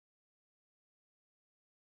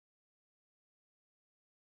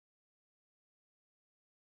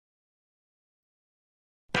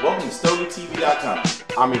from StogieTV.com.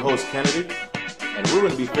 I'm your host, Kennedy, and we're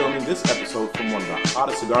going to be filming this episode from one of the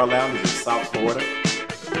hottest cigar lounges in South Florida.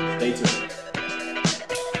 Stay tuned.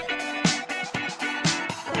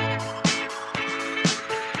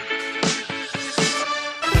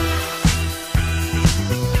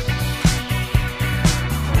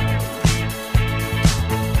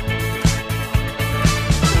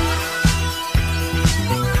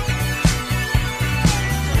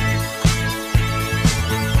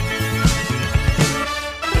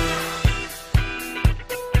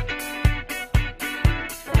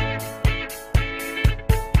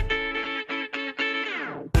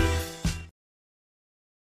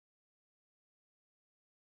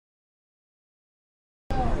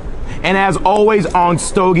 And as always on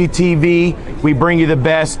Stogie TV, we bring you the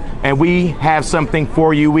best, and we have something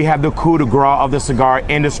for you. We have the coup de grace of the cigar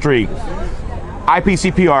industry.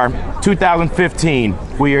 IPCPR 2015.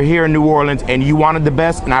 We are here in New Orleans, and you wanted the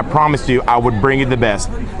best, and I promised you I would bring you the best.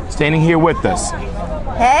 Standing here with us.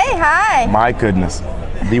 Hey, hi. My goodness.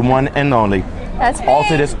 The one and only. That's me.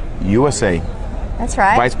 Altadis USA. That's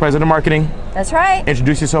right. Vice President of Marketing. That's right.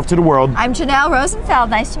 Introduce yourself to the world. I'm Janelle Rosenfeld.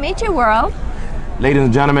 Nice to meet you, world. Ladies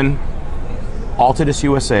and gentlemen, Altadis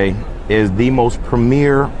USA is the most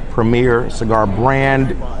premier cigar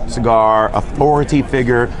brand, cigar authority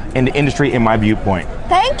figure in the industry, in my viewpoint.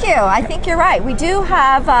 Thank you. I think you're right. We do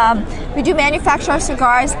have, we do manufacture our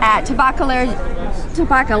cigars at Tabacalera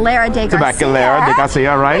de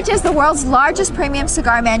Garcia, right? Which is the world's largest premium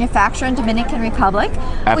cigar manufacturer in Dominican Republic.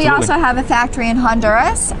 Absolutely. We also have a factory in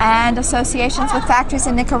Honduras and associations with factories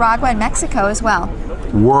in Nicaragua and Mexico as well.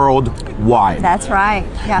 Worldwide. That's right.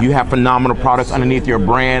 Yeah. You have phenomenal products underneath your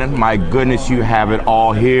brand. My goodness, you have it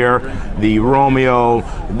all here. The Romeo,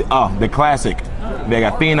 the classic.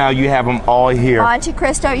 Vegafina, you have them all here.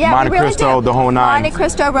 Monticristo, yeah, Monticristo, we really do. The whole nine.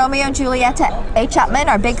 Monticristo, Romeo, and Julieta H. Upmann,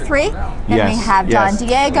 our big three. Then we have Don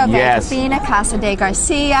Diego, Vegafina, Casa de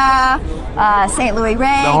Garcia, St. Louis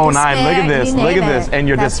Rey. The whole nine. Look at this. Look at this. And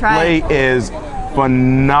your display is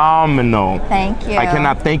phenomenal. Thank you. I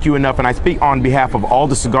cannot thank you enough, and I speak on behalf of all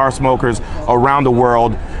the cigar smokers around the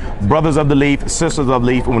world, brothers of the leaf, sisters of the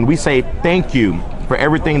leaf, when we say thank you for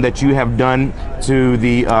everything that you have done to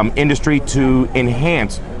the industry to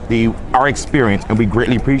enhance our experience, and we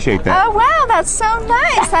greatly appreciate that. Oh wow, that's so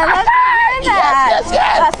nice. I love to hear that.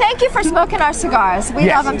 Yes. Thank you for smoking our cigars. We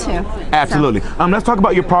love them too. Absolutely. So. Let's talk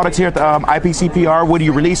about your products here at the IPCPR. What are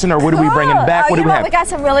you releasing, or what are we bringing back? What do we have? We got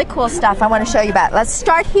some really cool stuff I want to show you about. Let's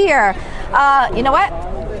start here. You know what?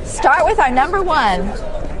 Start with our number one.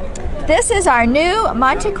 This is our new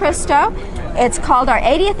Monticristo. It's called our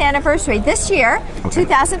 80th anniversary this year. Okay.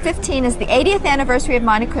 2015 is the 80th anniversary of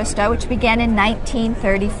Monticristo, which began in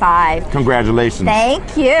 1935. Congratulations.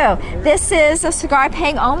 Thank you. This is a cigar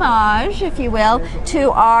paying homage, if you will,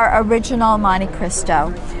 to our original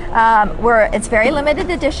Monticristo. It's very limited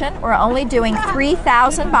edition. We're only doing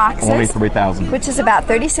 3,000 boxes. Only 3,000. Which is about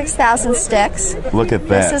 36,000 sticks. Look at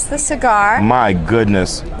that. This is the cigar. My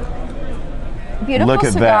goodness. Beautiful Look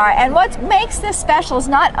at cigar. that. And what makes this special is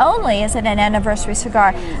not only is it an anniversary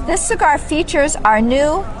cigar, this cigar features our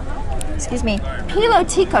new,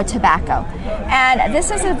 Pilotico tobacco. And this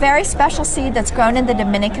is a very special seed that's grown in the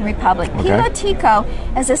Dominican Republic. Okay. Pilotico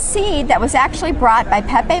is a seed that was actually brought by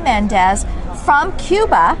Pepe Mendez from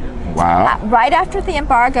Cuba. Wow. Right after the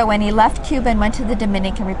embargo, when he left Cuba and went to the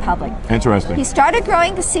Dominican Republic. Interesting. He started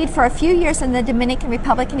growing the seed for a few years in the Dominican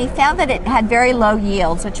Republic, and he found that it had very low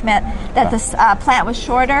yields, which meant that the plant was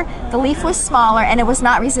shorter, the leaf was smaller, and it was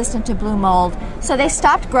not resistant to blue mold. So they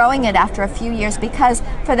stopped growing it after a few years because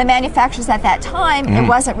for the manufacturers at that time, it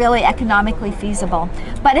wasn't really economically feasible.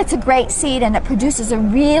 But it's a great seed, and it produces a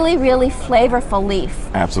really, really flavorful leaf.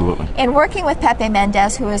 Absolutely. In working with Pepe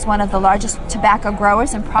Mendez, who is one of the largest tobacco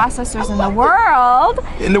growers and processors in the world.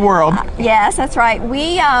 In the world. Yes, that's right.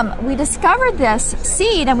 We discovered this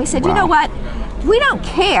seed, and we said, you know what? We don't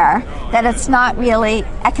care that it's not really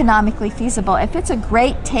economically feasible. If it's a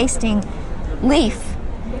great tasting leaf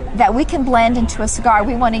that we can blend into a cigar,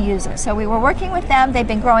 we want to use it. So we were working with them. They've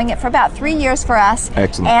been growing it for about 3 years for us.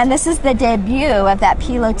 Excellent. And this is the debut of that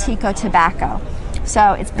Pilotico tobacco.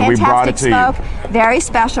 So it's fantastic smoke, very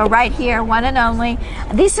special, right here, one and only.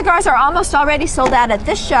 These cigars are almost already sold out at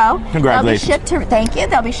this show. Congratulations. They'll be shipped to, thank you,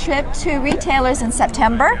 they'll be shipped to retailers in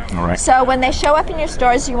September. All right. So when they show up in your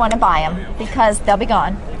stores, you want to buy them because they'll be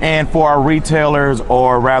gone. And for our retailers,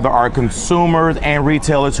 or rather our consumers and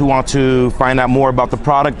retailers who want to find out more about the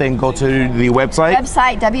product, they can go to the website.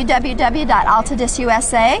 www.Altadis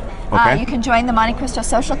USA. Okay. You can join the Monticristo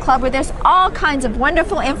Social Club where there's all kinds of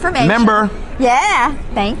wonderful information. Member. Yes. Yeah,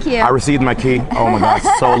 thank you. I received my key. Oh my God,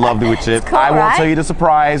 so lovely with you. Cool, I won't right? tell you the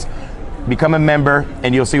surprise. Become a member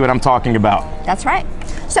and you'll see what I'm talking about. That's right.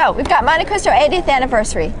 So we've got Monticristo 80th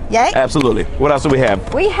anniversary. Yay? Absolutely. What else do we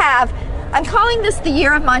have? We have, I'm calling this the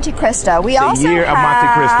year of Monticristo. We also year of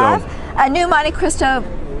have Monticristo. a new Monticristo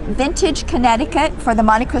Vintage Connecticut for the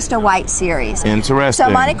Monticristo White series. Interesting.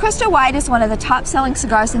 So Monticristo White is one of the top selling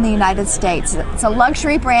cigars in the United States. It's a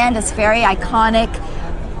luxury brand. It's very iconic.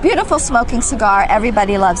 Beautiful smoking cigar.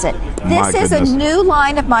 Everybody loves it. This is a new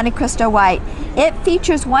line of Monticristo White. It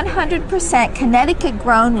features 100% Connecticut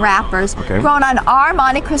grown wrappers grown on our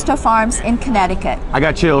Monticristo farms in Connecticut. I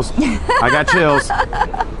got chills. I got chills.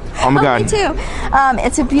 Oh my God. Me too.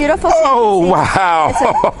 It's a beautiful wow. It's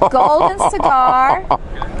a golden cigar.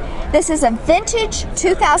 This is a vintage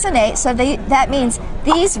 2008, so that means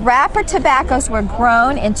these wrapper tobaccos were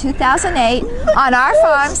grown in 2008 on our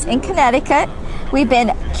farms in Connecticut. We've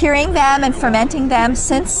been curing them and fermenting them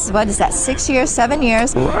since, what is that, 6 years, 7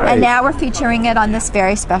 years, and now we're featuring it on this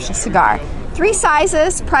very special cigar. 3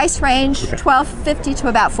 sizes, price range $12.50 to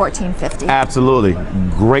about $14.50. Absolutely.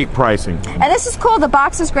 Great pricing. And this is cool. The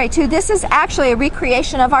box is great too. This is actually a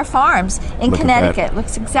recreation of our farms in Connecticut.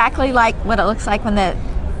 Looks exactly like what it looks like when the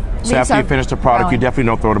so after you finish the product, you definitely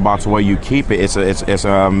don't throw the box away. You keep it. It's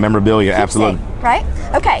a memorabilia. Absolutely. Right?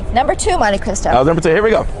 Okay, number 2 Monticristo. Number 2. Here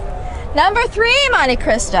we go. Number 3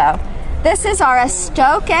 Monticristo. This is our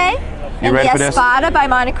Stogie and the Espada by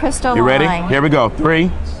Monticristo line. You ready? Here we go.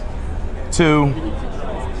 3, 2,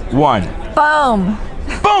 1. Boom.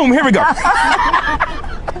 Boom. Here we go.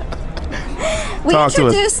 We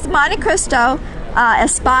introduced Monticristo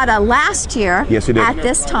Espada last year. Yes, we did. At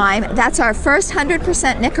this time. That's our first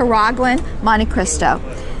 100% Nicaraguan Monticristo.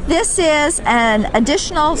 This is an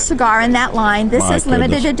additional cigar in that line. This is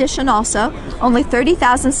limited edition also. Only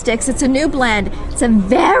 30,000 sticks. It's a new blend. It's a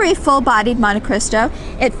very full-bodied Monticristo.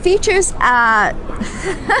 It features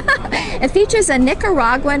it features a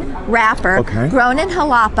Nicaraguan wrapper grown in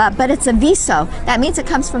Jalapa, but it's a viso. That means it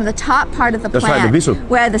comes from the top part of the plant. That's right, the viso.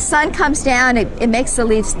 Where the sun comes down, it makes the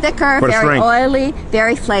leaves thicker, very oily,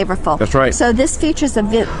 very flavorful. That's right. So this features a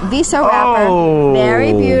viso wrapper.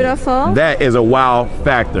 Very beautiful. That is a wow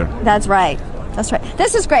factor. That's right. That's right.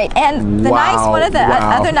 This is great. And the one of the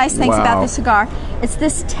other nice things about this cigar, it's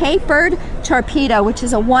this tapered torpedo, which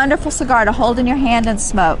is a wonderful cigar to hold in your hand and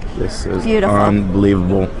smoke. This is beautiful.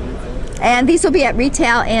 Unbelievable. And these will be at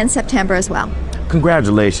retail in September as well.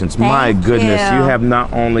 Congratulations. My goodness. You have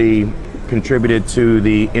not only contributed to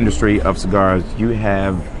the industry of cigars, you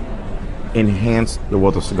have enhanced the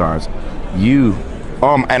world of cigars. You,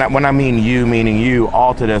 and when I mean you, meaning you,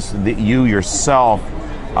 Altadis, you yourself,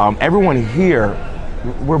 everyone here,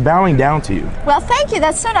 we're bowing down to you. Well, thank you.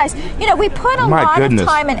 That's so nice. You know, we put a lot of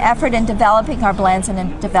time and effort in developing our blends and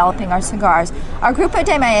in developing our cigars. Our Grupo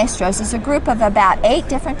de Maestros is a group of about 8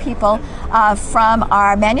 different people from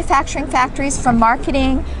our manufacturing factories, from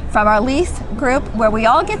marketing, from our leaf group, where we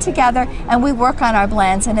all get together and we work on our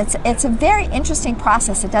blends. And it's a very interesting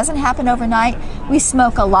process. It doesn't happen overnight. We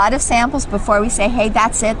smoke a lot of samples before we say, hey,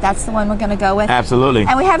 that's it. That's the one we're going to go with. Absolutely.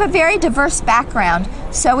 And we have a very diverse background.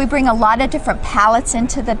 So we bring a lot of different palates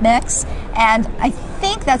into the mix. And I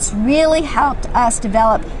think that's really helped us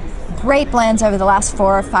develop great blends over the last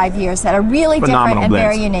 4 or 5 years that are really different and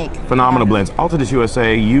very unique. Phenomenal blends. Altadis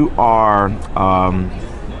USA, you are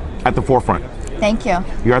at the forefront. Thank you.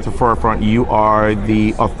 You're at the forefront. You are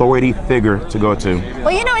the authority figure to go to. Well,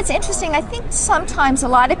 you know, it's interesting. I think sometimes a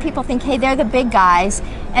lot of people think, hey, they're the big guys,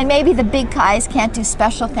 and maybe the big guys can't do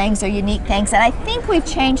special things or unique things. And I think we've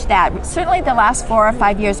changed that. Certainly the last 4 or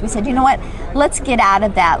 5 years, we said, you know what, let's get out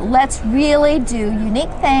of that. Let's really do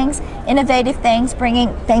unique things, innovative things,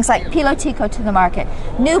 bringing things like Pilotico to the market,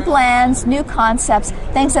 new blends, new concepts,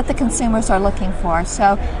 things that the consumers are looking for.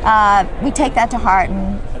 So we take that to heart,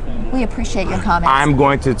 and we appreciate your comments. I'm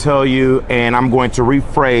going to tell you, and I'm going to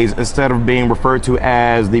rephrase, instead of being referred to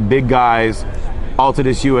as the big guys,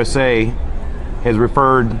 Altadis USA has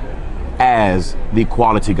referred as the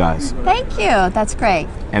quality guys. Thank you. That's great.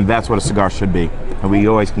 And that's what a cigar should be. And we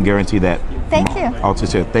always can guarantee that. Thank you.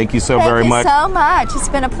 Altadis, thank you so very much. Thank you so much. It's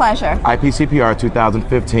been a pleasure. IPCPR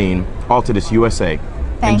 2015, Altadis USA.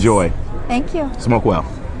 Thanks. Enjoy. Thank you. Smoke well.